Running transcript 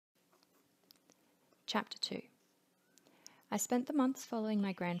Chapter 2. I spent the months following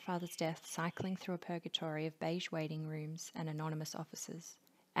my grandfather's death cycling through a purgatory of beige waiting rooms and anonymous officers,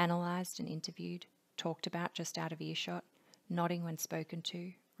 analysed and interviewed, talked about just out of earshot, nodding when spoken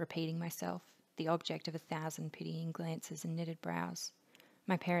to, repeating myself, the object of 1,000 pitying glances and knitted brows.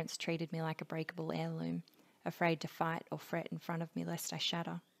 My parents treated me like a breakable heirloom, afraid to fight or fret in front of me lest I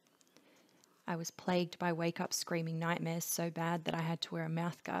shatter. I was plagued by wake-up screaming nightmares so bad that I had to wear a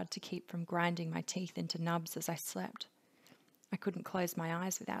mouthguard to keep from grinding my teeth into nubs as I slept. I couldn't close my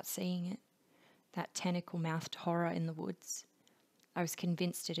eyes without seeing it, that tentacle-mouthed horror in the woods. I was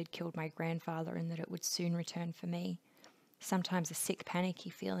convinced it had killed my grandfather and that it would soon return for me. Sometimes a sick,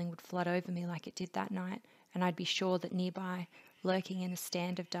 panicky feeling would flood over me like it did that night, and I'd be sure that nearby, lurking in a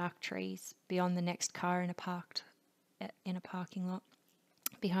stand of dark trees, beyond the next car in a parking lot,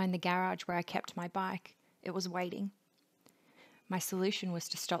 behind the garage where I kept my bike, it was waiting. My solution was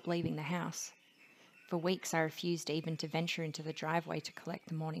to stop leaving the house. For weeks I refused even to venture into the driveway to collect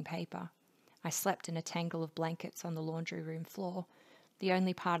the morning paper. I slept in a tangle of blankets on the laundry room floor, the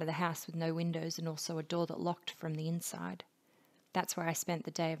only part of the house with no windows and also a door that locked from the inside. That's where I spent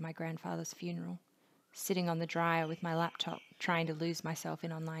the day of my grandfather's funeral, sitting on the dryer with my laptop, trying to lose myself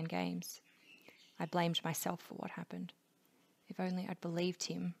in online games. I blamed myself for what happened. If only I'd believed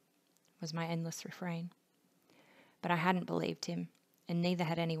him, was my endless refrain. But I hadn't believed him, and neither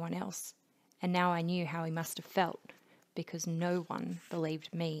had anyone else, and now I knew how he must have felt, because no one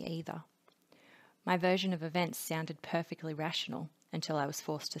believed me either. My version of events sounded perfectly rational until I was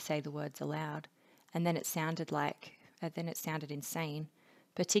forced to say the words aloud, and then it sounded insane,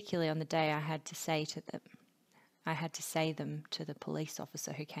 particularly on the day I had to say them to the police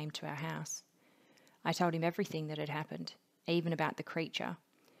officer who came to our house. I told him everything that had happened, even about the creature,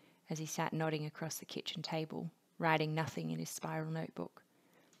 as he sat nodding across the kitchen table, writing nothing in his spiral notebook.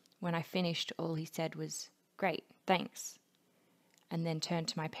 When I finished, all he said was, "Great, thanks," and then turned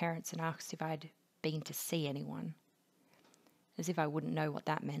to my parents and asked if I'd been to see anyone, as if I wouldn't know what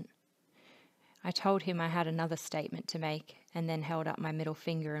that meant. I told him I had another statement to make, and then held up my middle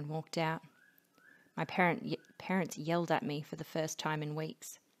finger and walked out. My parents yelled at me for the first time in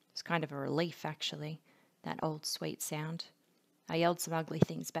weeks. It was kind of a relief, actually, that old sweet sound. I yelled some ugly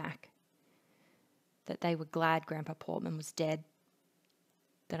things back. That they were glad Grandpa Portman was dead.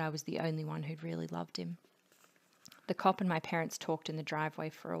 That I was the only one who'd really loved him. The cop and my parents talked in the driveway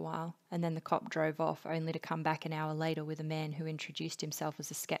for a while, and then the cop drove off, only to come back an hour later with a man who introduced himself as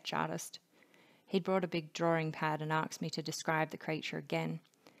a sketch artist. He'd brought a big drawing pad and asked me to describe the creature again.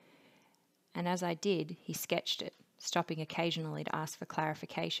 And as I did, he sketched it, stopping occasionally to ask for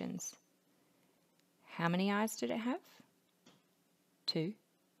clarifications. "How many eyes did it have?" "2.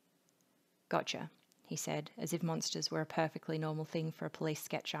 "Gotcha," he said, as if monsters were a perfectly normal thing for a police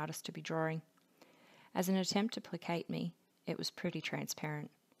sketch artist to be drawing. As an attempt to placate me, it was pretty transparent.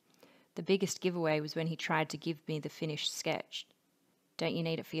 The biggest giveaway was when he tried to give me the finished sketch. "Don't you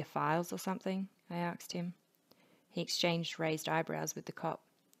need it for your files or something?" I asked him. He exchanged raised eyebrows with the cop.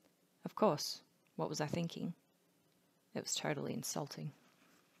 Of course. What was I thinking? It was totally insulting.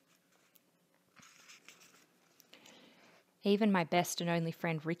 Even my best and only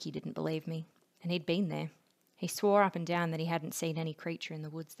friend Ricky didn't believe me, and he'd been there. He swore up and down that he hadn't seen any creature in the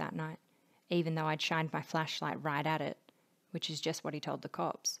woods that night, even though I'd shined my flashlight right at it, which is just what he told the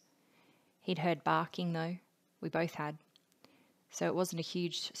cops. He'd heard barking, though. We both had. So it wasn't a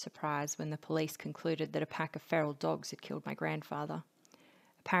huge surprise when the police concluded that a pack of feral dogs had killed my grandfather.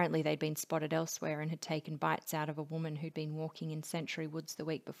 Apparently they'd been spotted elsewhere and had taken bites out of a woman who'd been walking in Century Woods the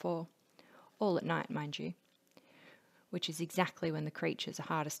week before. All at night, mind you. Which is exactly when the creatures are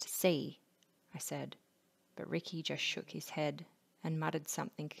hardest to see, I said. But Ricky just shook his head and muttered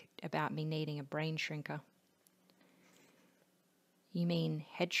something about me needing a brain shrinker. "You mean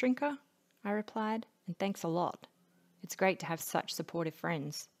head shrinker?" I replied, "and thanks a lot. It's great to have such supportive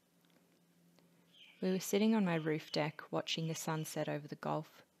friends." We were sitting on my roof deck watching the sunset over the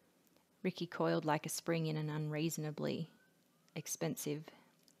Gulf. Ricky coiled like a spring in an unreasonably expensive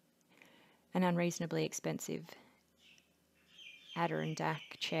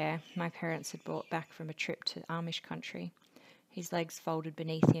Adirondack chair my parents had brought back from a trip to Amish country, his legs folded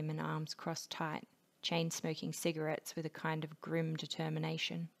beneath him and arms crossed tight, chain-smoking cigarettes with a kind of grim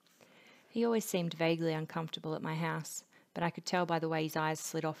determination. He always seemed vaguely uncomfortable at my house, but I could tell by the way his eyes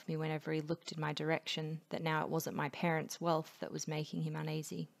slid off me whenever he looked in my direction that now it wasn't my parents' wealth that was making him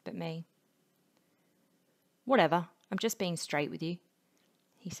uneasy, but me. "Whatever, I'm just being straight with you,"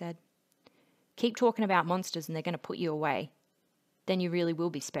 he said. "Keep talking about monsters and they're going to put you away. Then you really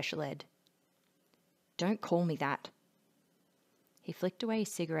will be special ed." "Don't call me that." He flicked away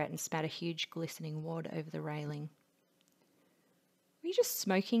his cigarette and spat a huge glistening wad over the railing. Were you just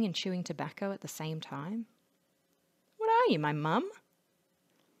smoking and chewing tobacco at the same time? What are you, my mum?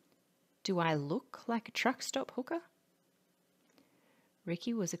 Do I look like a truck stop hooker?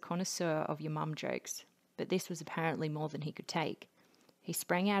 Ricky was a connoisseur of your mum jokes, but this was apparently more than he could take. He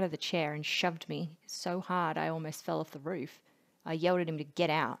sprang out of the chair and shoved me so hard I almost fell off the roof. I yelled at him to get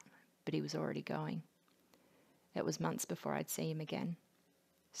out, but he was already going. It was months before I'd see him again.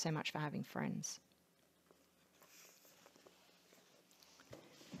 So much for having friends.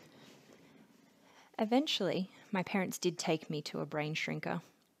 Eventually, my parents did take me to a brain shrinker,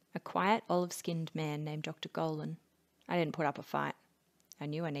 a quiet, olive-skinned man named Dr. Golan. I didn't put up a fight. I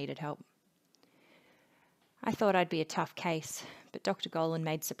knew I needed help. I thought I'd be a tough case, but Dr. Golan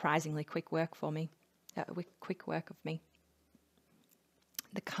made surprisingly quick work of me.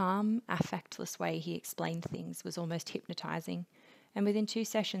 The calm, affectless way he explained things was almost hypnotising, and within 2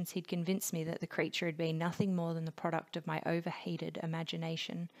 sessions he'd convinced me that the creature had been nothing more than the product of my overheated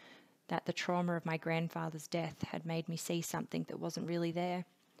imagination, that the trauma of my grandfather's death had made me see something that wasn't really there.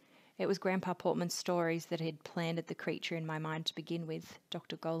 It was Grandpa Portman's stories that had planted the creature in my mind to begin with,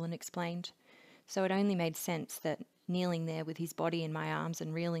 Dr. Golan explained. So it only made sense that, kneeling there with his body in my arms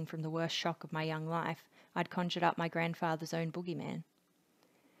and reeling from the worst shock of my young life, I'd conjured up my grandfather's own boogeyman.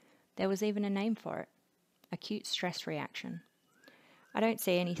 There was even a name for it, acute stress reaction. I don't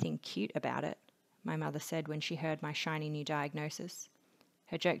see anything cute about it, my mother said when she heard my shiny new diagnosis.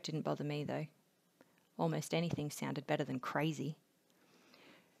 Her joke didn't bother me, though. Almost anything sounded better than crazy.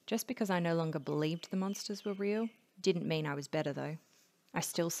 Just because I no longer believed the monsters were real didn't mean I was better, though. I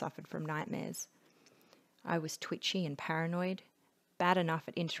still suffered from nightmares. I was twitchy and paranoid, bad enough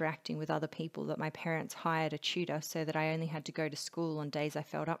at interacting with other people that my parents hired a tutor so that I only had to go to school on days I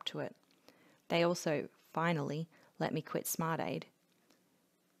felt up to it. They also, finally, let me quit Smart Aid.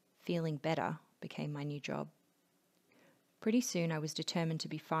 Feeling better became my new job. Pretty soon I was determined to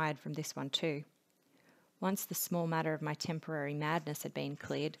be fired from this one too. Once the small matter of my temporary madness had been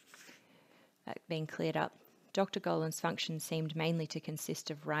cleared up, Dr. Golan's function seemed mainly to consist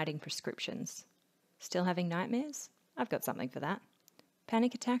of writing prescriptions. Still having nightmares? I've got something for that.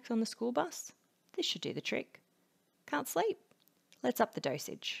 Panic attacks on the school bus? This should do the trick. Can't sleep? Let's up the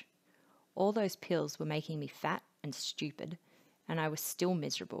dosage. All those pills were making me fat and stupid, and I was still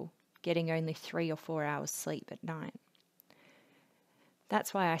miserable, getting only 3 or 4 hours sleep at night.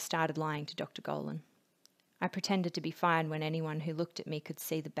 That's why I started lying to Dr. Golan. I pretended to be fine when anyone who looked at me could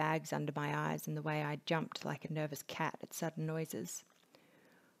see the bags under my eyes and the way I jumped like a nervous cat at sudden noises.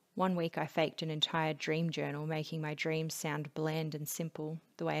 One week I faked an entire dream journal, making my dreams sound bland and simple,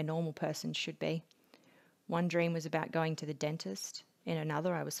 the way a normal person should be. One dream was about going to the dentist. In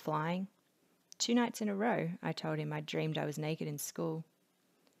another, I was flying. 2 nights in a row, I told him I dreamed I was naked in school.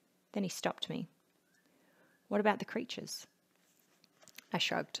 Then he stopped me. What about the creatures? I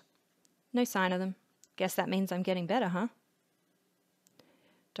shrugged. No sign of them. Guess that means I'm getting better, huh?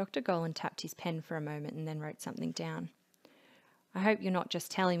 Dr. Golan tapped his pen for a moment and then wrote something down. I hope you're not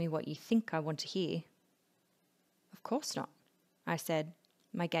just telling me what you think I want to hear. Of course not, I said,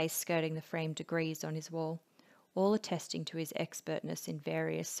 my gaze skirting the framed degrees on his wall, all attesting to his expertness in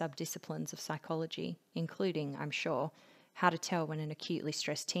various subdisciplines of psychology, including, I'm sure, how to tell when an acutely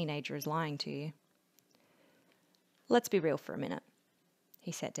stressed teenager is lying to you. Let's be real for a minute.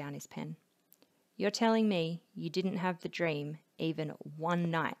 He set down his pen. You're telling me you didn't have the dream even one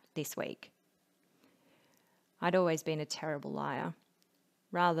night this week? I'd always been a terrible liar.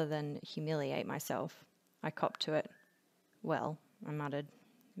 Rather than humiliate myself, I copped to it. Well, I muttered,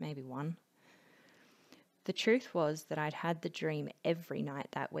 maybe one. The truth was that I'd had the dream every night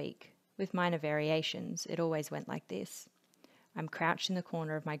that week. With minor variations, it always went like this. I'm crouched in the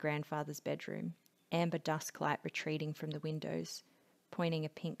corner of my grandfather's bedroom, amber dusk light retreating from the windows, pointing a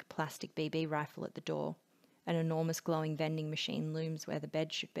pink plastic BB rifle at the door. An enormous glowing vending machine looms where the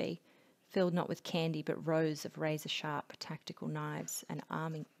bed should be, filled not with candy but rows of razor-sharp tactical knives and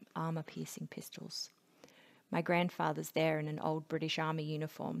armour-piercing pistols. My grandfather's there in an old British Army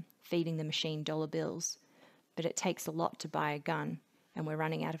uniform, feeding the machine dollar bills, but it takes a lot to buy a gun, and we're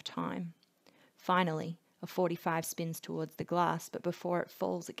running out of time. Finally, a 45 spins towards the glass, but before it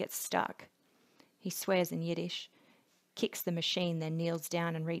falls it gets stuck. He swears in Yiddish, kicks the machine, then kneels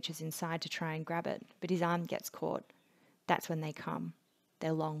down and reaches inside to try and grab it, but his arm gets caught. That's when they come,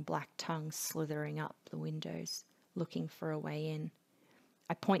 their long black tongues slithering up the windows, looking for a way in.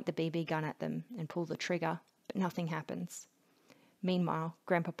 I point the BB gun at them and pull the trigger, but nothing happens. Meanwhile,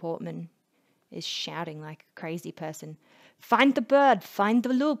 Grandpa Portman is shouting like a crazy person, "Find the bird! Find the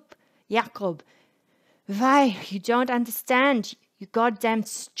loop! Jacob! Why, you don't understand! You goddamn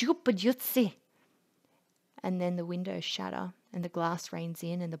stupid Yutzi. And then the windows shatter and the glass rains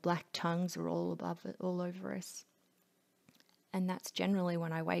in and the black tongues are all over us. And that's generally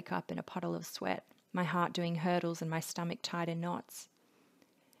when I wake up in a puddle of sweat, my heart doing hurdles and my stomach tied in knots.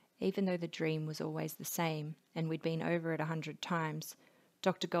 Even though the dream was always the same and we'd been over it 100 times,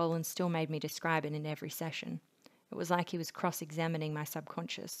 Dr. Golan still made me describe it in every session. It was like he was cross-examining my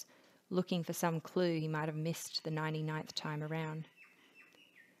subconscious, looking for some clue he might have missed the 99th time around.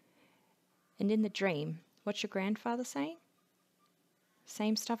 And in the dream, what's your grandfather saying?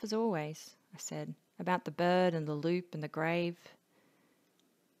 Same stuff as always, I said, about the bird and the loop and the grave.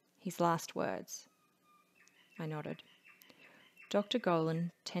 His last words. I nodded. Dr.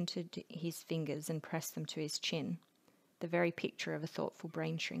 Golan tented his fingers and pressed them to his chin, the very picture of a thoughtful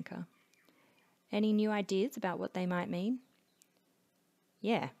brain shrinker. Any new ideas about what they might mean?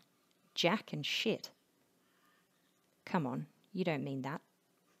 Yeah, Jack and shit. Come on, you don't mean that.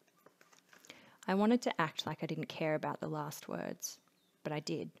 I wanted to act like I didn't care about the last words, but I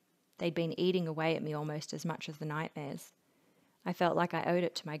did. They'd been eating away at me almost as much as the nightmares. I felt like I owed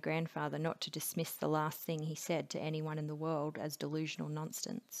it to my grandfather not to dismiss the last thing he said to anyone in the world as delusional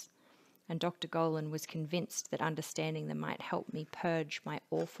nonsense. And Dr. Golan was convinced that understanding them might help me purge my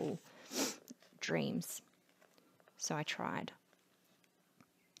awful dreams. So I tried.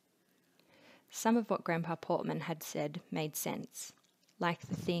 Some of what Grandpa Portman had said made sense, like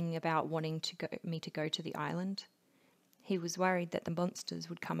the thing about wanting me to go to the island. He was worried that the monsters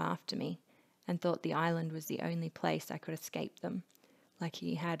would come after me and thought the island was the only place I could escape them, like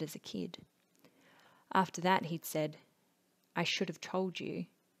he had as a kid. After that, he'd said, I should have told you,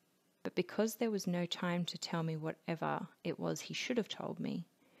 but because there was no time to tell me whatever it was he should have told me,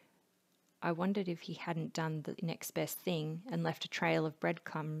 I wondered if he hadn't done the next best thing and left a trail of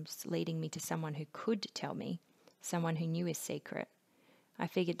breadcrumbs leading me to someone who could tell me, someone who knew his secret. I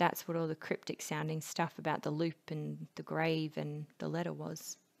figured that's what all the cryptic-sounding stuff about the loop and the grave and the letter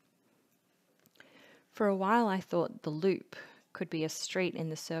was. For a while I thought the loop could be a street in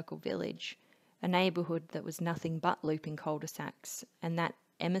the Circle Village, a neighbourhood that was nothing but looping cul-de-sacs, and that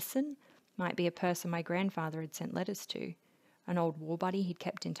Emerson might be a person my grandfather had sent letters to, an old war buddy he'd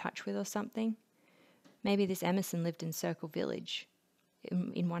kept in touch with or something. Maybe this Emerson lived in Circle Village,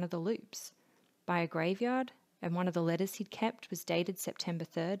 in one of the loops, by a graveyard, and one of the letters he'd kept was dated September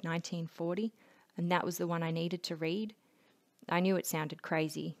 3rd, 1940, and that was the one I needed to read. I knew it sounded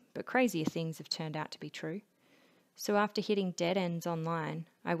crazy, but crazier things have turned out to be true. So after hitting dead ends online,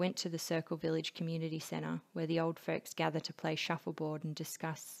 I went to the Circle Village Community Centre, where the old folks gather to play shuffleboard and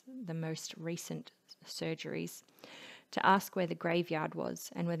discuss the most recent surgeries, to ask where the graveyard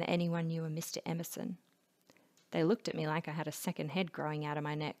was and whether anyone knew a Mr. Emerson. They looked at me like I had a second head growing out of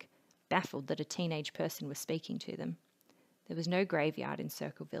my neck, baffled that a teenage person was speaking to them. There was no graveyard in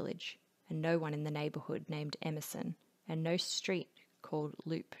Circle Village, and no one in the neighbourhood named Emerson, and no street called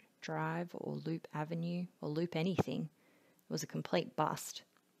Loop Drive or Loop Avenue or Loop anything. It was a complete bust.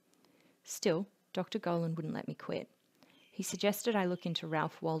 Still, Dr. Golan wouldn't let me quit. He suggested I look into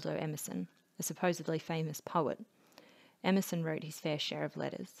Ralph Waldo Emerson, a supposedly famous poet. Emerson wrote his fair share of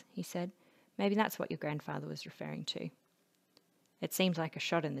letters, he said. Maybe that's what your grandfather was referring to. It seemed like a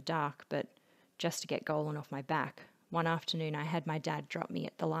shot in the dark, but just to get Golan off my back, one afternoon I had my dad drop me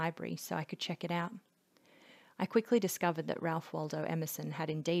at the library so I could check it out. I quickly discovered that Ralph Waldo Emerson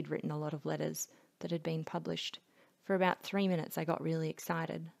had indeed written a lot of letters that had been published. For about 3 minutes I got really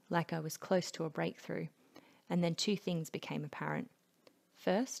excited, like I was close to a breakthrough, and then two things became apparent.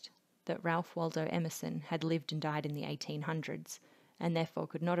 First, that Ralph Waldo Emerson had lived and died in the 1800s, and therefore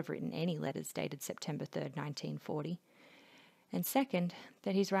could not have written any letters dated September 3rd, 1940. And second,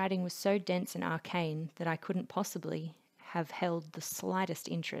 that his writing was so dense and arcane that it couldn't possibly have held the slightest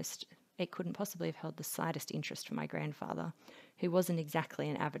interest for my grandfather, who wasn't exactly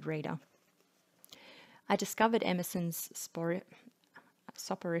an avid reader. I discovered Emerson's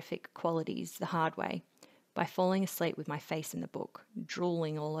soporific qualities the hard way, by falling asleep with my face in the book,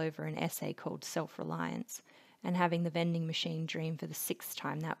 drooling all over an essay called Self-Reliance, and having the vending machine dream for the 6th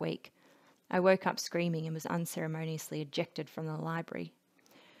time that week. I woke up screaming and was unceremoniously ejected from the library,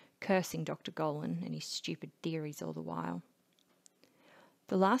 cursing Dr. Golan and his stupid theories all the while.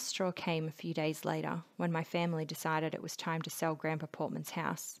 The last straw came a few days later, when my family decided it was time to sell Grandpa Portman's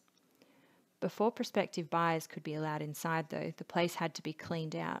house. Before prospective buyers could be allowed inside, though, the place had to be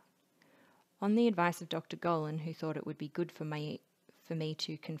cleaned out. On the advice of Dr. Golan, who thought it would be good for me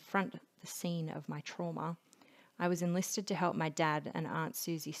to confront the scene of my trauma, I was enlisted to help my dad and Aunt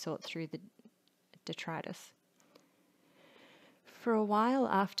Susie sort through the detritus. For a while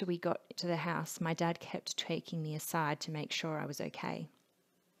after we got to the house, my dad kept taking me aside to make sure I was okay.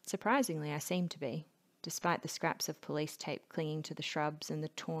 Surprisingly, I seemed to be, despite the scraps of police tape clinging to the shrubs and the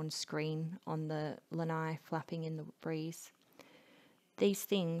torn screen on the lanai flapping in the breeze. These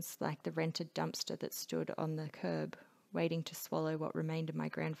things, like the rented dumpster that stood on the curb, waiting to swallow what remained of my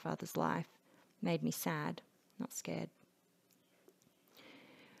grandfather's life, made me sad, not scared.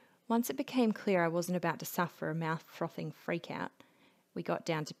 Once it became clear I wasn't about to suffer a mouth-frothing freakout, we got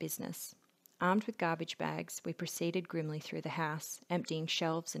down to business. Armed with garbage bags, we proceeded grimly through the house, emptying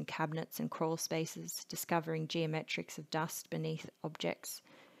shelves and cabinets and crawl spaces, discovering geometrics of dust beneath objects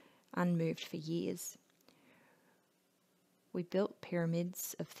unmoved for years. We built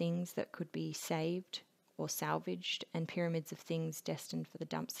pyramids of things that could be saved or salvaged, and pyramids of things destined for the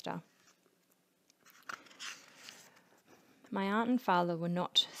dumpster. My aunt and father were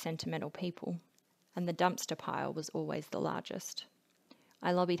not sentimental people, and the dumpster pile was always the largest.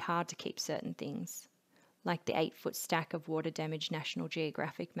 I lobbied hard to keep certain things, like the 8-foot stack of water-damaged National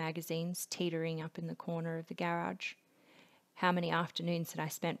Geographic magazines teetering up in the corner of the garage. How many afternoons had I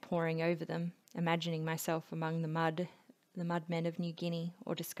spent poring over them, imagining myself among the mudmen of New Guinea,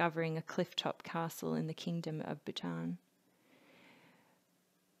 or discovering a cliff-top castle in the kingdom of Bhutan.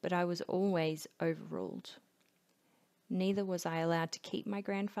 But I was always overruled. Neither was I allowed to keep my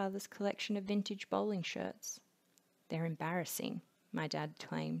grandfather's collection of vintage bowling shirts. They're embarrassing, my dad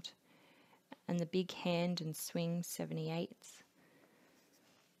claimed, and the big hand and swing 78s.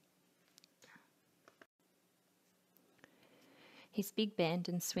 His big band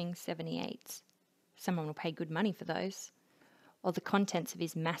and swing 78s. Someone will pay good money for those. Or the contents of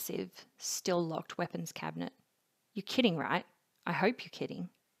his massive, still-locked weapons cabinet. You're kidding, right? I hope you're kidding.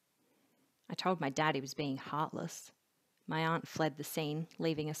 I told my dad he was being heartless. My aunt fled the scene,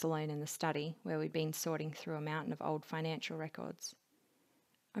 leaving us alone in the study, where we'd been sorting through a mountain of old financial records.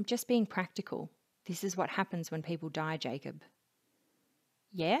 I'm just being practical. This is what happens when people die, Jacob.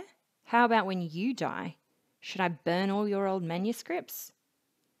 Yeah? How about when you die? Should I burn all your old manuscripts?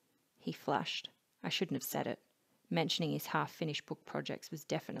 He flushed. I shouldn't have said it. Mentioning his half-finished book projects was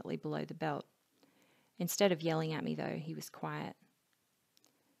definitely below the belt. Instead of yelling at me, though, he was quiet.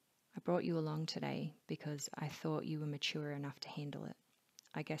 I brought you along today because I thought you were mature enough to handle it.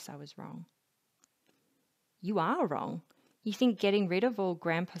 I guess I was wrong. You are wrong. You think getting rid of all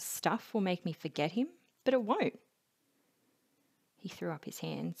Grandpa's stuff will make me forget him? But it won't. He threw up his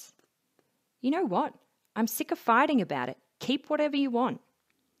hands. You know what? I'm sick of fighting about it. Keep whatever you want.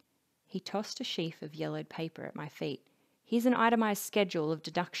 He tossed a sheaf of yellowed paper at my feet. Here's an itemized schedule of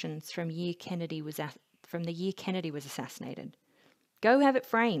deductions from the year Kennedy was assassinated. Go have it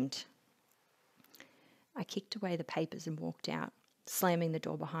framed. I kicked away the papers and walked out, slamming the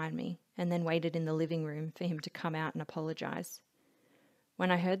door behind me, and then waited in the living room for him to come out and apologize. When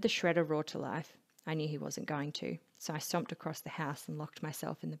I heard the shredder roar to life, I knew he wasn't going to, so I stomped across the house and locked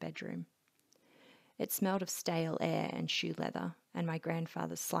myself in the bedroom. It smelled of stale air and shoe leather, and my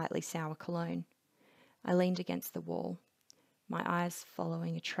grandfather's slightly sour cologne. I leaned against the wall, my eyes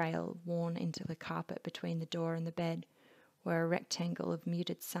following a trail worn into the carpet between the door and the bed, where a rectangle of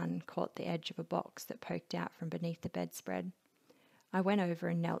muted sun caught the edge of a box that poked out from beneath the bedspread. I went over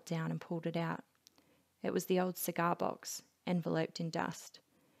and knelt down and pulled it out. It was the old cigar box, enveloped in dust,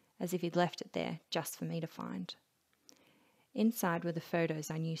 as if he'd left it there just for me to find. Inside were the photos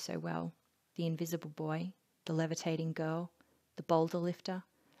I knew so well: the invisible boy, the levitating girl, the boulder lifter,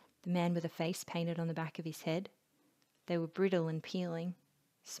 the man with a face painted on the back of his head. They were brittle and peeling,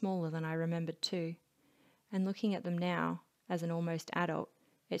 smaller than I remembered too, and looking at them now, as an almost adult,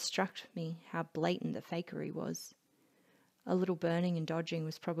 it struck me how blatant the fakery was. A little burning and dodging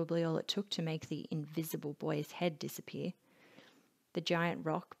was probably all it took to make the invisible boy's head disappear. The giant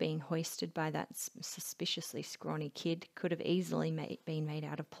rock being hoisted by that suspiciously scrawny kid could have easily been made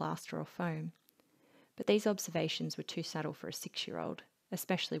out of plaster or foam. But these observations were too subtle for a 6-year-old,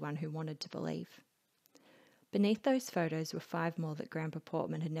 especially one who wanted to believe. Beneath those photos were 5 more that Grandpa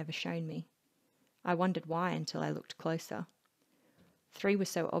Portman had never shown me. I wondered why until I looked closer. 3 were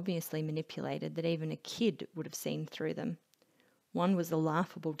so obviously manipulated that even a kid would have seen through them. One was the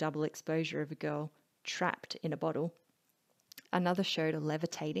laughable double exposure of a girl trapped in a bottle. Another showed a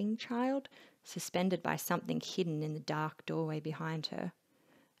levitating child, suspended by something hidden in the dark doorway behind her.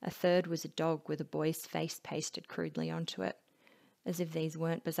 A third was a dog with a boy's face pasted crudely onto it. As if these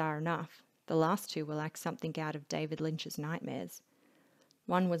weren't bizarre enough, the last 2 were like something out of David Lynch's nightmares.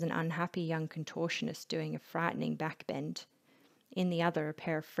 One was an unhappy young contortionist doing a frightening backbend. In the other, a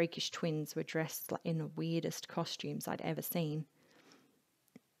pair of freakish twins were dressed in the weirdest costumes I'd ever seen.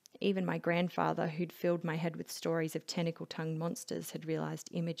 Even my grandfather, who'd filled my head with stories of tentacle-tongued monsters, had realised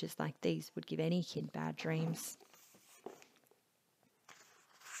images like these would give any kid bad dreams.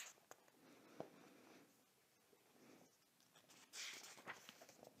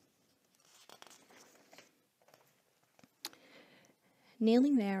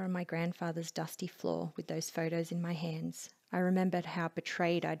 Kneeling there on my grandfather's dusty floor with those photos in my hands, I remembered how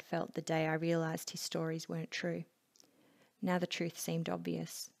betrayed I'd felt the day I realised his stories weren't true. Now the truth seemed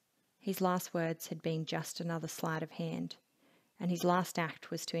obvious. His last words had been just another sleight of hand, and his last act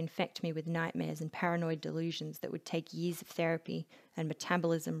was to infect me with nightmares and paranoid delusions that would take years of therapy and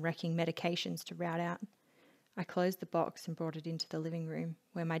metabolism-wrecking medications to rout out. I closed the box and brought it into the living room,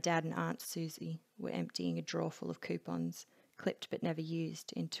 where my dad and Aunt Susie were emptying a drawer full of coupons, clipped but never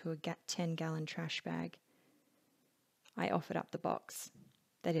used, into a 10-gallon trash bag. I offered up the box.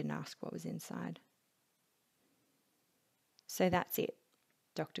 They didn't ask what was inside. "So that's it,"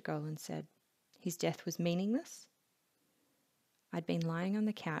 Dr. Golan said. "His death was meaningless?" I'd been lying on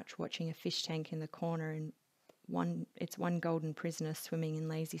the couch watching a fish tank in the corner and its one golden prisoner swimming in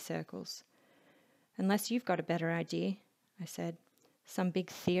lazy circles. "Unless you've got a better idea," I said. "Some big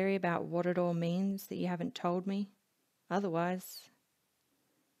theory about what it all means that you haven't told me. Otherwise..."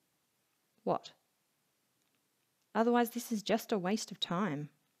 "What?" "Otherwise this is just a waste of time."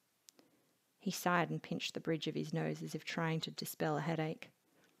 He sighed and pinched the bridge of his nose as if trying to dispel a headache.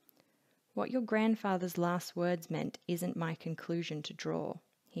 "What your grandfather's last words meant isn't my conclusion to draw,"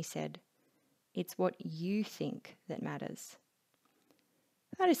 he said. "It's what you think that matters."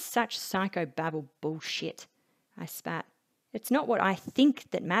 "That is such psychobabble bullshit," I spat. "It's not what I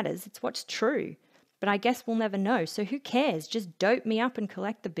think that matters, it's what's true. But I guess we'll never know, so who cares? Just dope me up and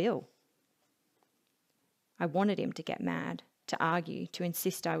collect the bill." I wanted him to get mad, to argue, to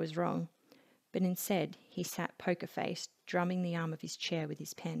insist I was wrong. But instead, he sat poker-faced, drumming the arm of his chair with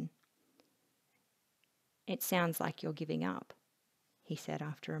his pen. "It sounds like you're giving up," he said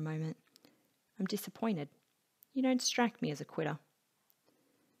after a moment. "I'm disappointed. You don't strike me as a quitter."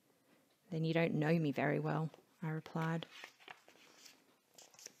 "Then you don't know me very well," I replied.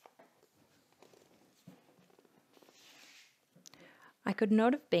 I could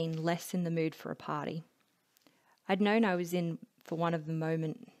not have been less in the mood for a party. I'd known I was in for one the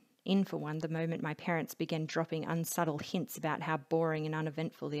moment my parents began dropping unsubtle hints about how boring and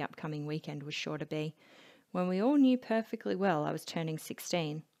uneventful the upcoming weekend was sure to be, when we all knew perfectly well I was turning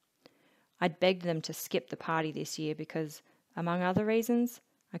 16. I'd begged them to skip the party this year because, among other reasons,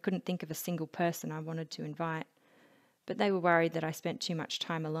 I couldn't think of a single person I wanted to invite. But they were worried that I spent too much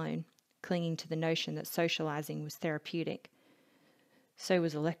time alone, clinging to the notion that socializing was therapeutic. So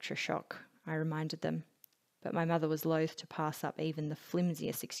was electroshock, I reminded them. But my mother was loath to pass up even the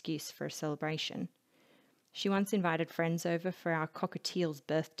flimsiest excuse for a celebration. She once invited friends over for our cockatiel's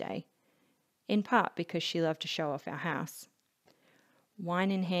birthday, in part because she loved to show off our house. Wine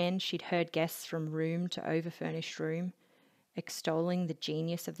in hand, she'd heard guests from room to over-furnished room, extolling the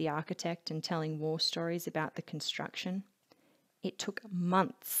genius of the architect and telling war stories about the construction. It took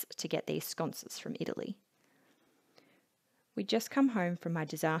months to get these sconces from Italy. We'd just come home from my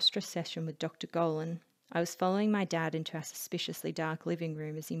disastrous session with Dr. Golan. I was following my dad into our suspiciously dark living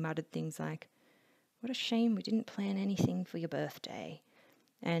room as he muttered things like, "What a shame we didn't plan anything for your birthday,"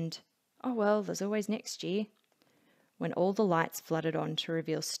 and, "Oh well, there's always next year," when all the lights flooded on to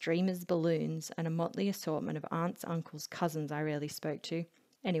reveal streamers, balloons, and a motley assortment of aunts, uncles, cousins I rarely spoke to,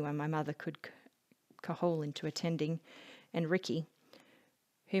 anyone my mother could cajole into attending, and Ricky,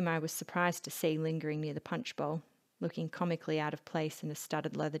 whom I was surprised to see lingering near the punch bowl, looking comically out of place in a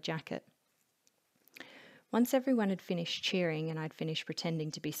studded leather jacket. Once everyone had finished cheering and I'd finished pretending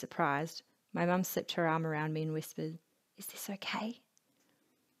to be surprised, my mum slipped her arm around me and whispered, "Is this okay?"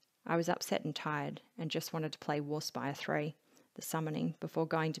 I was upset and tired and just wanted to play Warspire 3, The Summoning, before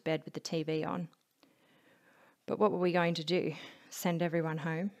going to bed with the TV on. But what were we going to do? Send everyone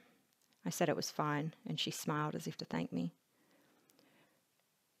home? I said it was fine, and she smiled as if to thank me.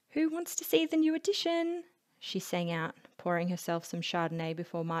 "Who wants to see the new edition?" she sang out, pouring herself some Chardonnay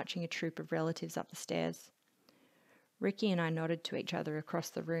before marching a troop of relatives up the stairs. Ricky and I nodded to each other across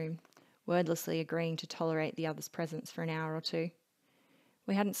the room, wordlessly agreeing to tolerate the other's presence for an hour or two.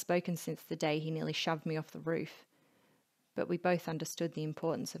 We hadn't spoken since the day he nearly shoved me off the roof, but we both understood the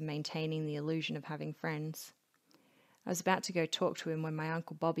importance of maintaining the illusion of having friends. I was about to go talk to him when my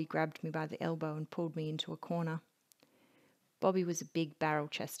Uncle Bobby grabbed me by the elbow and pulled me into a corner. Bobby was a big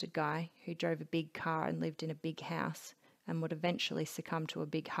barrel-chested guy who drove a big car and lived in a big house and would eventually succumb to a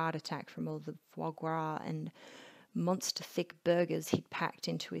big heart attack from all the foie gras and monster-thick burgers he'd packed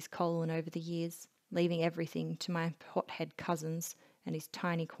into his colon over the years, leaving everything to my hothead cousins and his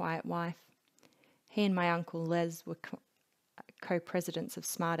tiny, quiet wife. He and my uncle Les were co-presidents of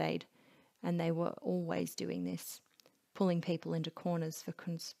Smart Aid, and they were always doing this, pulling people into corners for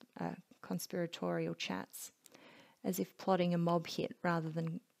conspiratorial chats, as if plotting a mob hit rather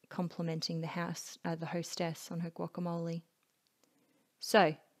than complimenting the hostess on her guacamole.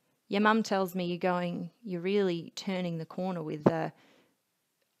 So, your mum tells me you're really turning the corner with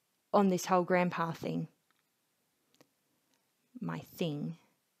on this whole grandpa thing. My thing.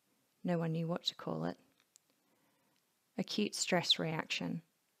 No one knew what to call it. Acute stress reaction,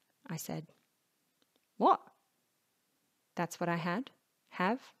 I said. What? That's what I had?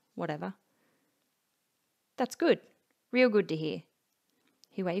 Have? Whatever. That's good. Real good to hear.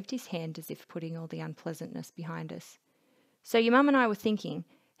 He waved his hand as if putting all the unpleasantness behind us. So your mum and I were thinking,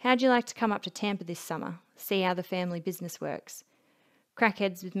 how'd you like to come up to Tampa this summer, see how the family business works? Crack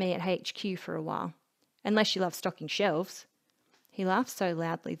heads with me at HQ for a while. Unless you love stocking shelves. He laughed so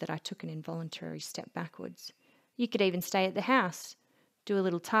loudly that I took an involuntary step backwards. You could even stay at the house, do a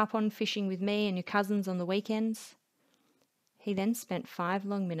little tarpon fishing with me and your cousins on the weekends. He then spent 5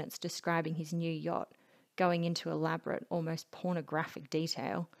 long minutes describing his new yacht, going into elaborate, almost pornographic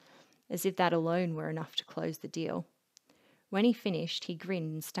detail, as if that alone were enough to close the deal. When he finished, he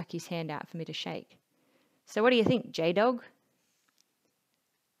grinned and stuck his hand out for me to shake. So what do you think, J-Dog?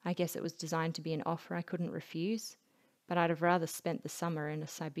 I guess it was designed to be an offer I couldn't refuse, but I'd have rather spent the summer in a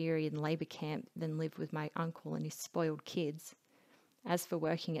Siberian labour camp than live with my uncle and his spoiled kids. As for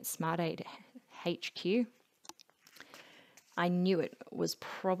working at Smart Aid HQ, I knew it was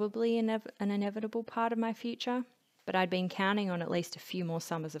probably an inevitable part of my future, but I'd been counting on at least a few more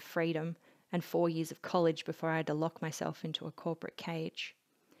summers of freedom and 4 years of college before I had to lock myself into a corporate cage.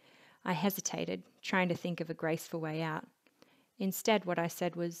 I hesitated, trying to think of a graceful way out. Instead, what I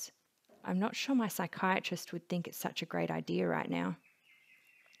said was, I'm not sure my psychiatrist would think it's such a great idea right now.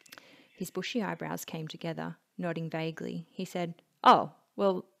 His bushy eyebrows came together, nodding vaguely. He said, Oh,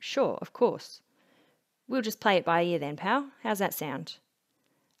 well, sure, of course. We'll just play it by ear then, pal. How's that sound?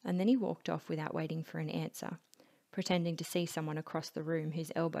 And then he walked off without waiting for an answer, pretending to see someone across the room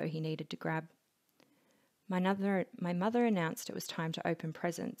whose elbow he needed to grab. My mother announced it was time to open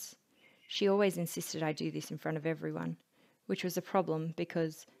presents. She always insisted I do this in front of everyone, which was a problem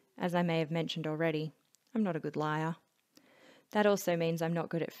because, as I may have mentioned already, I'm not a good liar. That also means I'm not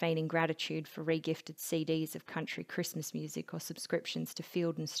good at feigning gratitude for regifted CDs of country Christmas music or subscriptions to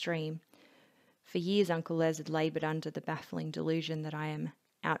Field and Stream. For years, Uncle Les had laboured under the baffling delusion that I am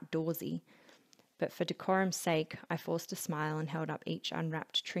outdoorsy, but for decorum's sake, I forced a smile and held up each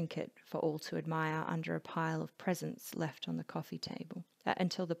unwrapped trinket for all to admire under a pile of presents left on the coffee table,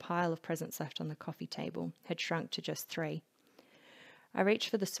 until the pile of presents left on the coffee table had shrunk to just 3. I reached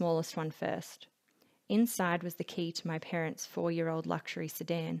for the smallest one first. Inside was the key to my parents' 4-year-old luxury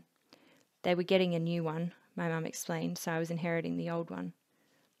sedan. They were getting a new one, my mum explained, so I was inheriting the old one.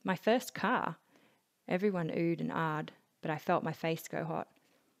 My first car! Everyone oohed and ahed, but I felt my face go hot.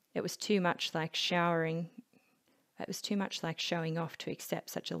 It was too much like showing off to accept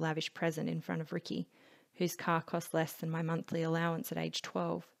such a lavish present in front of Ricky, whose car cost less than my monthly allowance at age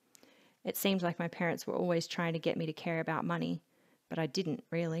 12. It seemed like my parents were always trying to get me to care about money, but I didn't,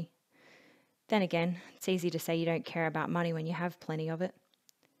 really. Then again, it's easy to say you don't care about money when you have plenty of it.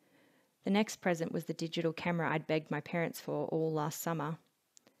 The next present was the digital camera I'd begged my parents for all last summer.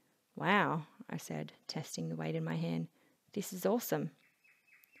 Wow, I said, testing the weight in my hand. This is awesome.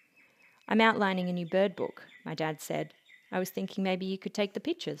 I'm outlining a new bird book, my dad said. I was thinking maybe you could take the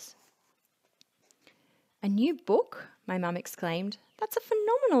pictures. A new book? My mum exclaimed. That's a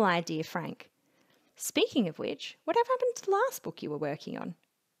phenomenal idea, Frank. Speaking of which, what happened to the last book you were working on?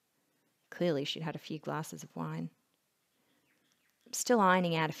 Clearly she'd had a few glasses of wine. I'm still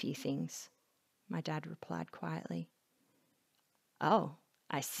ironing out a few things, my dad replied quietly. Oh,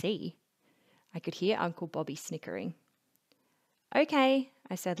 I see. I could hear Uncle Bobby snickering. Okay,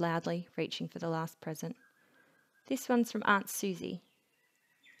 I said loudly, reaching for the last present. This one's from Aunt Susie.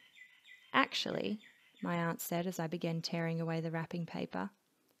 Actually, my aunt said as I began tearing away the wrapping paper,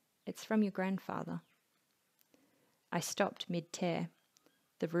 it's from your grandfather. I stopped mid-tear.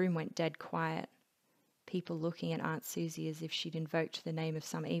 The room went dead quiet, people looking at Aunt Susie as if she'd invoked the name of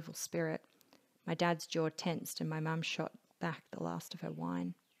some evil spirit. My dad's jaw tensed and my mum shot back the last of her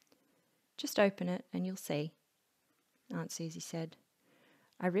wine. Just open it and you'll see, Aunt Susie said.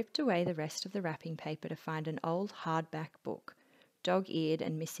 I ripped away the rest of the wrapping paper to find an old hardback book, dog-eared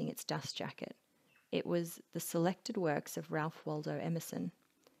and missing its dust jacket. It was The Selected Works of Ralph Waldo Emerson.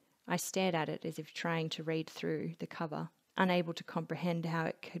 I stared at it as if trying to read through the cover, unable to comprehend how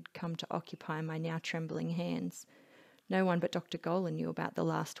it could come to occupy my now trembling hands, No one but Dr. Golan knew about the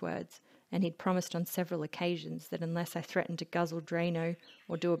last words, and he'd promised on several occasions that unless I threatened to guzzle Drano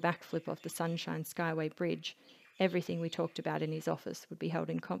or do a backflip off the Sunshine Skyway Bridge, everything we talked about in his office would be held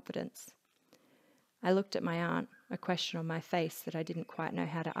in confidence. I looked at my aunt, a question on my face that I didn't quite know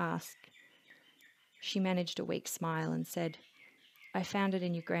how to ask. She managed a weak smile and said, "I found it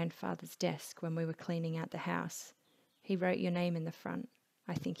in your grandfather's desk when we were cleaning out the house. He wrote your name in the front.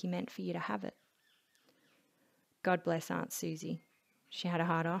 I think he meant for you to have it." God bless Aunt Susie. She had a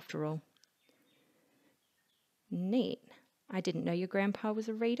heart after all. "Neat. I didn't know your grandpa was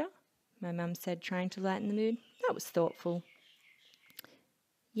a reader," my mum said, trying to lighten the mood. "That was thoughtful."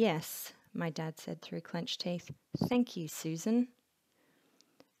 "Yes," my dad said through clenched teeth. "Thank you, Susan."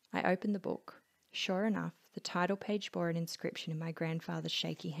 I opened the book. Sure enough, the title page bore an inscription in my grandfather's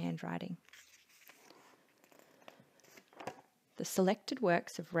shaky handwriting. "The Selected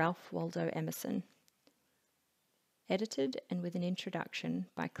Works of Ralph Waldo Emerson. Edited and with an introduction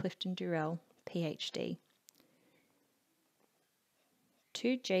by Clifton Durrell, PhD.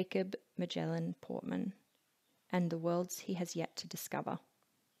 To Jacob Magellan Portman and the Worlds He Has Yet to Discover.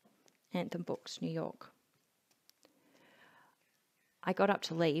 Anthem Books, New York." I got up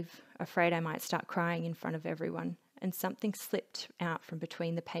to leave, afraid I might start crying in front of everyone, and something slipped out from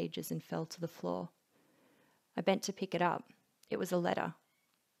between the pages and fell to the floor. I bent to pick it up. It was a letter.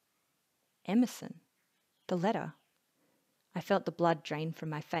 Emerson. The letter. I felt the blood drain from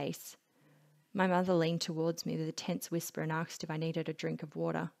my face. My mother leaned towards me with a tense whisper and asked if I needed a drink of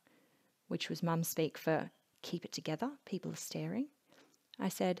water, which was mum speak for "keep it together, people are staring." I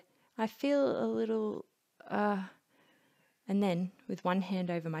said, "I feel a little, and then, with one hand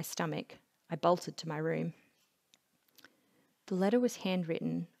over my stomach, I bolted to my room. The letter was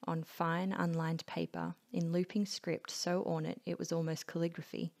handwritten on fine, unlined paper in looping script so ornate it was almost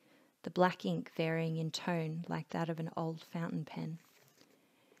calligraphy, the black ink varying in tone like that of an old fountain pen.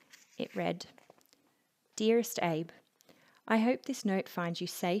 It read, "Dearest Abe, I hope this note finds you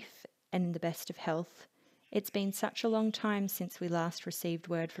safe and in the best of health. It's been such a long time since we last received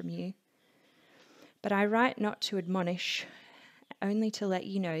word from you. But I write not to admonish, only to let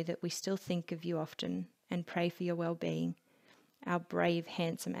you know that we still think of you often and pray for your well-being, our brave,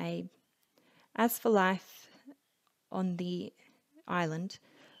 handsome Abe. As for life on the island,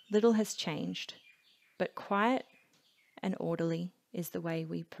 little has changed, but quiet and orderly is the way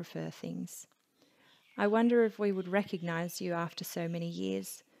we prefer things. I wonder if we would recognize you after so many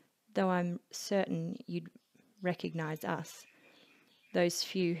years, though I'm certain you'd recognize us, those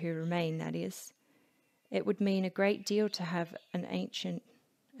few who remain, that is. It would mean a great deal to have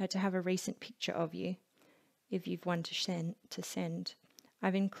a recent picture of you, if you've one to send.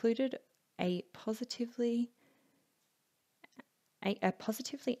 I've included a positively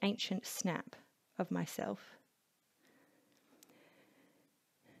ancient snap of myself.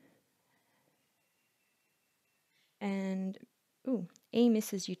 And, E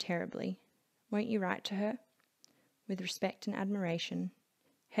misses you terribly. Won't you write to her? With respect and admiration,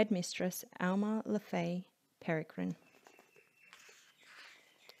 Headmistress Alma LaFay, Peregrine."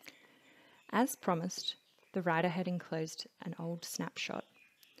 As promised, the writer had enclosed an old snapshot.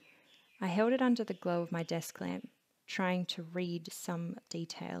 I held it under the glow of my desk lamp, trying to read some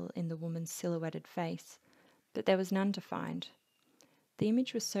detail in the woman's silhouetted face, but there was none to find. The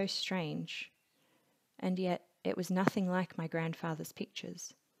image was so strange, and yet it was nothing like my grandfather's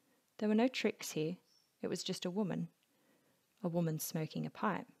pictures. There were no tricks here. It was just a woman smoking a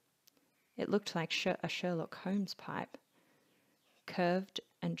pipe. It looked like a Sherlock Holmes pipe, curved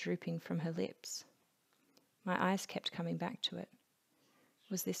and drooping from her lips. My eyes kept coming back to it.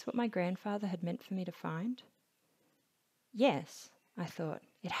 Was this what my grandfather had meant for me to find? Yes, I thought,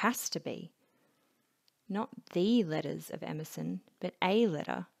 it has to be. Not the letters of Emerson, but a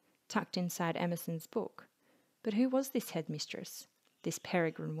letter tucked inside Emerson's book. But who was this headmistress, this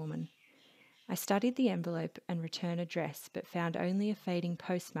Peregrine woman? I studied the envelope and return address, but found only a fading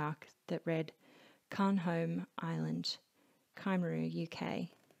postmark that read, Carnholm Island, Kaimaru,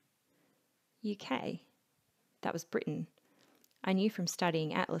 UK. UK? That was Britain. I knew from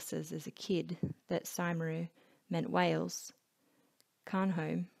studying atlases as a kid that Kaimaru meant Wales.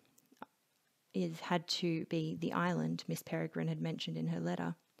 Carnholm had to be the island Miss Peregrine had mentioned in her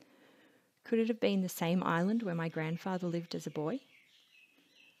letter. Could it have been the same island where my grandfather lived as a boy?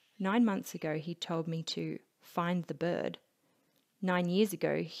 9 months ago, he'd told me to find the bird. 9 years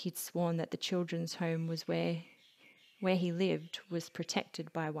ago, he'd sworn that the children's home was where he lived was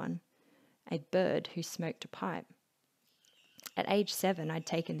protected by one, a bird who smoked a pipe. At age 7, I'd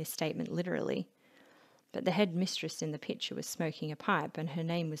taken this statement literally, but the headmistress in the picture was smoking a pipe and her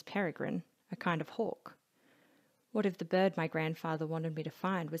name was Peregrine, a kind of hawk. What if the bird my grandfather wanted me to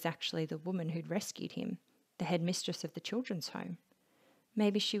find was actually the woman who'd rescued him, the headmistress of the children's home?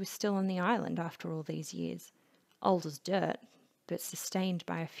 Maybe she was still on the island after all these years, old as dirt, but sustained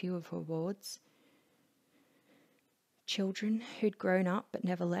by a few of her wards. Children who'd grown up but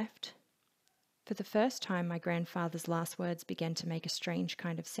never left. For the first time, my grandfather's last words began to make a strange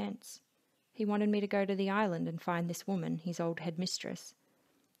kind of sense. He wanted me to go to the island and find this woman, his old headmistress.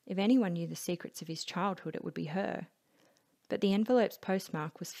 If anyone knew the secrets of his childhood, it would be her. But the envelope's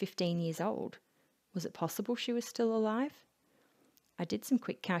postmark was 15 years old. Was it possible she was still alive? I did some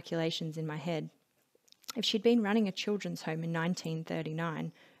quick calculations in my head. If she'd been running a children's home in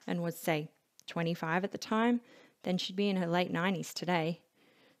 1939 and was, say, 25 at the time, then she'd be in her late 90s today.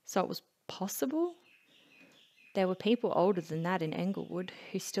 So it was possible? There were people older than that in Englewood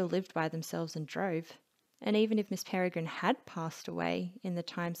who still lived by themselves and drove. And even if Miss Peregrine had passed away in the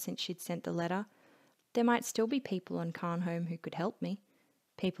time since she'd sent the letter, there might still be people on Carnholm who could help me.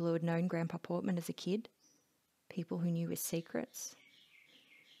 People who had known Grandpa Portman as a kid. People who knew his secrets.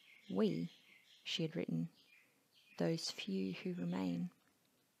 We, she had written, those few who remain.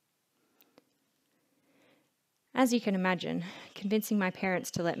 As you can imagine, convincing my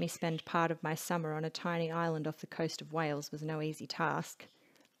parents to let me spend part of my summer on a tiny island off the coast of Wales was no easy task.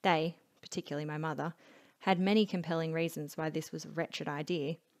 They, particularly my mother, had many compelling reasons why this was a wretched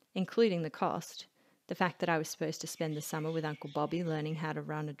idea, including the cost, the fact that I was supposed to spend the summer with Uncle Bobby learning how to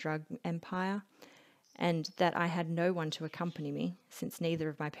run a drug empire, and that I had no one to accompany me, since neither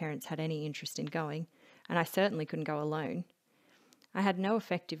of my parents had any interest in going, and I certainly couldn't go alone. I had no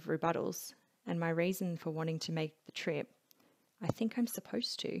effective rebuttals, and my reason for wanting to make the trip, I think I'm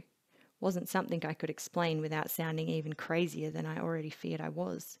supposed to, wasn't something I could explain without sounding even crazier than I already feared I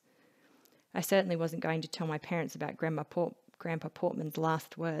was. I certainly wasn't going to tell my parents about Grandpa Portman's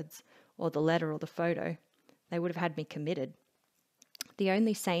last words, or the letter or the photo. They would have had me committed. The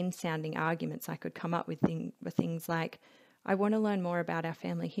only sane-sounding arguments I could come up with were things like, I want to learn more about our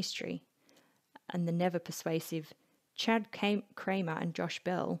family history, and the never-persuasive, Chad Kramer and Josh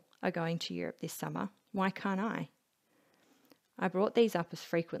Bell are going to Europe this summer. Why can't I? I brought these up as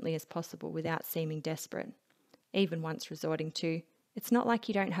frequently as possible without seeming desperate, even once resorting to, it's not like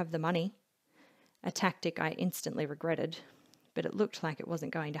you don't have the money, a tactic I instantly regretted, but it looked like it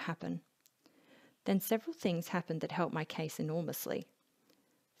wasn't going to happen. Then several things happened that helped my case enormously.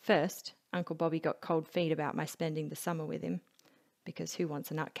 First, Uncle Bobby got cold feet about my spending the summer with him, because who wants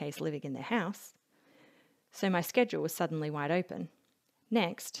a nutcase living in their house? So my schedule was suddenly wide open.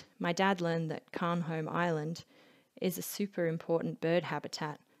 Next, my dad learned that Carnholm Island is a super important bird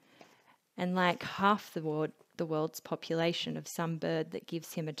habitat, and like half the world's population of some bird that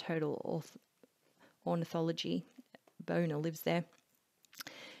gives him a total ornithology, Bona lives there.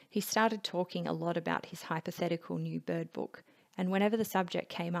 He started talking a lot about his hypothetical new bird book, and whenever the subject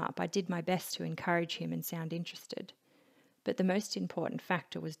came up, I did my best to encourage him and sound interested. But the most important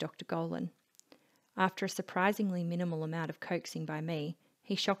factor was Dr. Golan. After a surprisingly minimal amount of coaxing by me,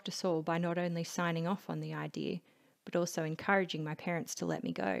 he shocked us all by not only signing off on the idea, but also encouraging my parents to let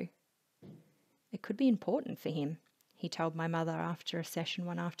me go. It could be important for him, he told my mother after a session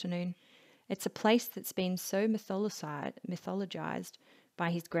one afternoon. It's a place that's been so mythologized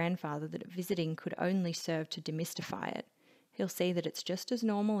by his grandfather that visiting could only serve to demystify it. He'll see that it's just as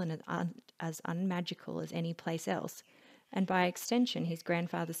normal and as unmagical as any place else, and by extension his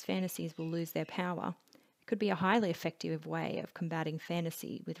grandfather's fantasies will lose their power. It could be a highly effective way of combating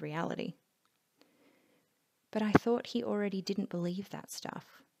fantasy with reality. But I thought he already didn't believe that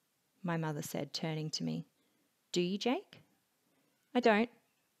stuff, my mother said, turning to me. Do you, Jake? I don't,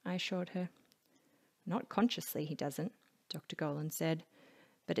 I assured her. Not consciously he doesn't, Dr. Golan said,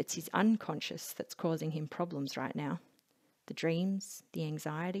 but it's his unconscious that's causing him problems right now. The dreams, the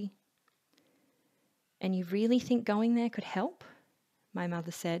anxiety. And you really think going there could help? My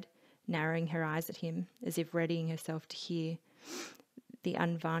mother said, narrowing her eyes at him as if readying herself to hear the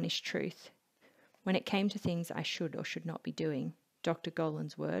unvarnished truth. When it came to things I should or should not be doing, Dr.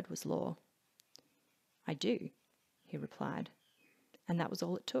 Golan's word was law. I do, he replied, and that was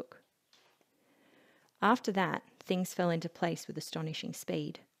all it took. After that, things fell into place with astonishing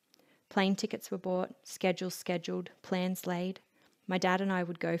speed. Plane tickets were bought, schedules scheduled, plans laid. My dad and I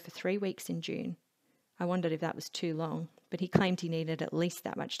would go for 3 weeks in June. I wondered if that was too long, but he claimed he needed at least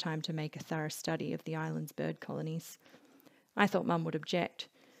that much time to make a thorough study of the island's bird colonies. I thought Mum would object.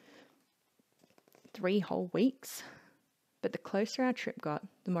 3 whole weeks? But the closer our trip got,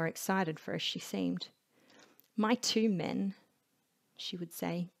 the more excited for us she seemed. My 2 men, she would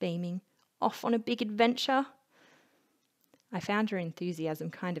say, beaming, off on a big adventure. I found her enthusiasm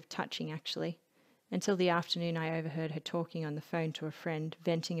kind of touching, actually. until the afternoon I overheard her talking on the phone to a friend,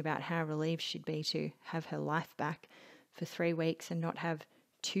 venting about how relieved she'd be to have her life back for 3 weeks and not have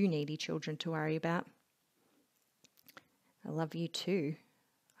 2 needy children to worry about. I love you too,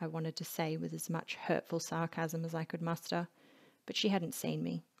 I wanted to say with as much hurtful sarcasm as I could muster, but she hadn't seen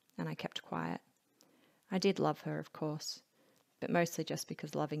me, and I kept quiet. I did love her, of course, but mostly just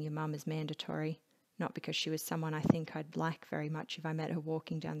because loving your mum is mandatory, not because she was someone I think I'd like very much if I met her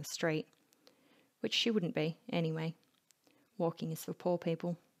walking down the street, which she wouldn't be, anyway. Walking is for poor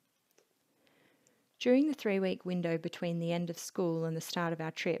people. During the 3-week window between the end of school and the start of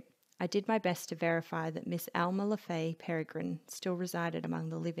our trip, I did my best to verify that Miss Alma LaFay Peregrine still resided among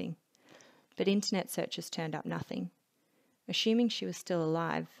the living, but internet searches turned up nothing. Assuming she was still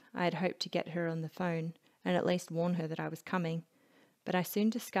alive, I had hoped to get her on the phone and at least warn her that I was coming, but I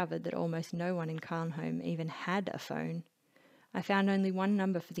soon discovered that almost no one in Carnholm even had a phone. I found only one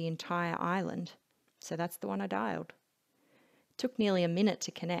number for the entire island, so that's the one I dialed. It took nearly a minute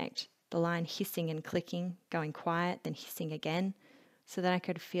to connect, the line hissing and clicking, going quiet, then hissing again, so that I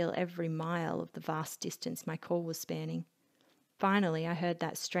could feel every mile of the vast distance my call was spanning. Finally, I heard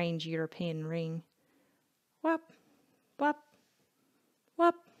that strange European ring. Whop, whop,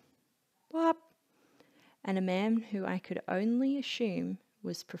 whop, whop. And a man who I could only assume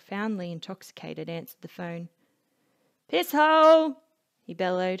was profoundly intoxicated answered the phone. "Piss hole!" he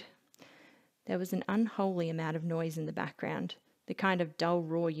bellowed. There was an unholy amount of noise in the background, the kind of dull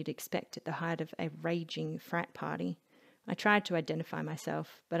roar you'd expect at the height of a raging frat party. I tried to identify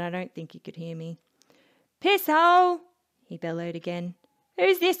myself, but I don't think he could hear me. "Piss hole!" he bellowed again.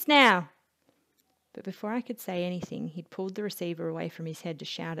 "Who's this now?" But before I could say anything, he'd pulled the receiver away from his head to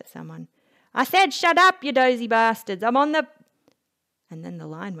shout at someone. "I said shut up, you dozy bastards! I'm on the—" And then the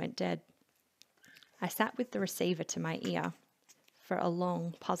line went dead. I sat with the receiver to my ear for a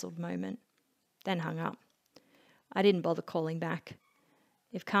long, puzzled moment, then hung up. I didn't bother calling back.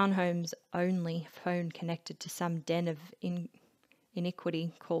 If Carnholm's only phone connected to some den of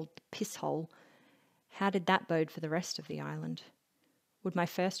iniquity called the Piss Hole, how did that bode for the rest of the island? Would my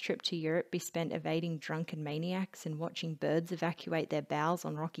first trip to Europe be spent evading drunken maniacs and watching birds evacuate their bowels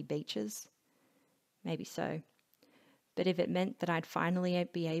on rocky beaches? Maybe so. But if it meant that I'd finally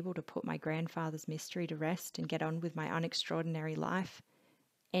be able to put my grandfather's mystery to rest and get on with my unextraordinary life,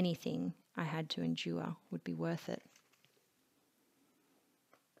 anything I had to endure would be worth it.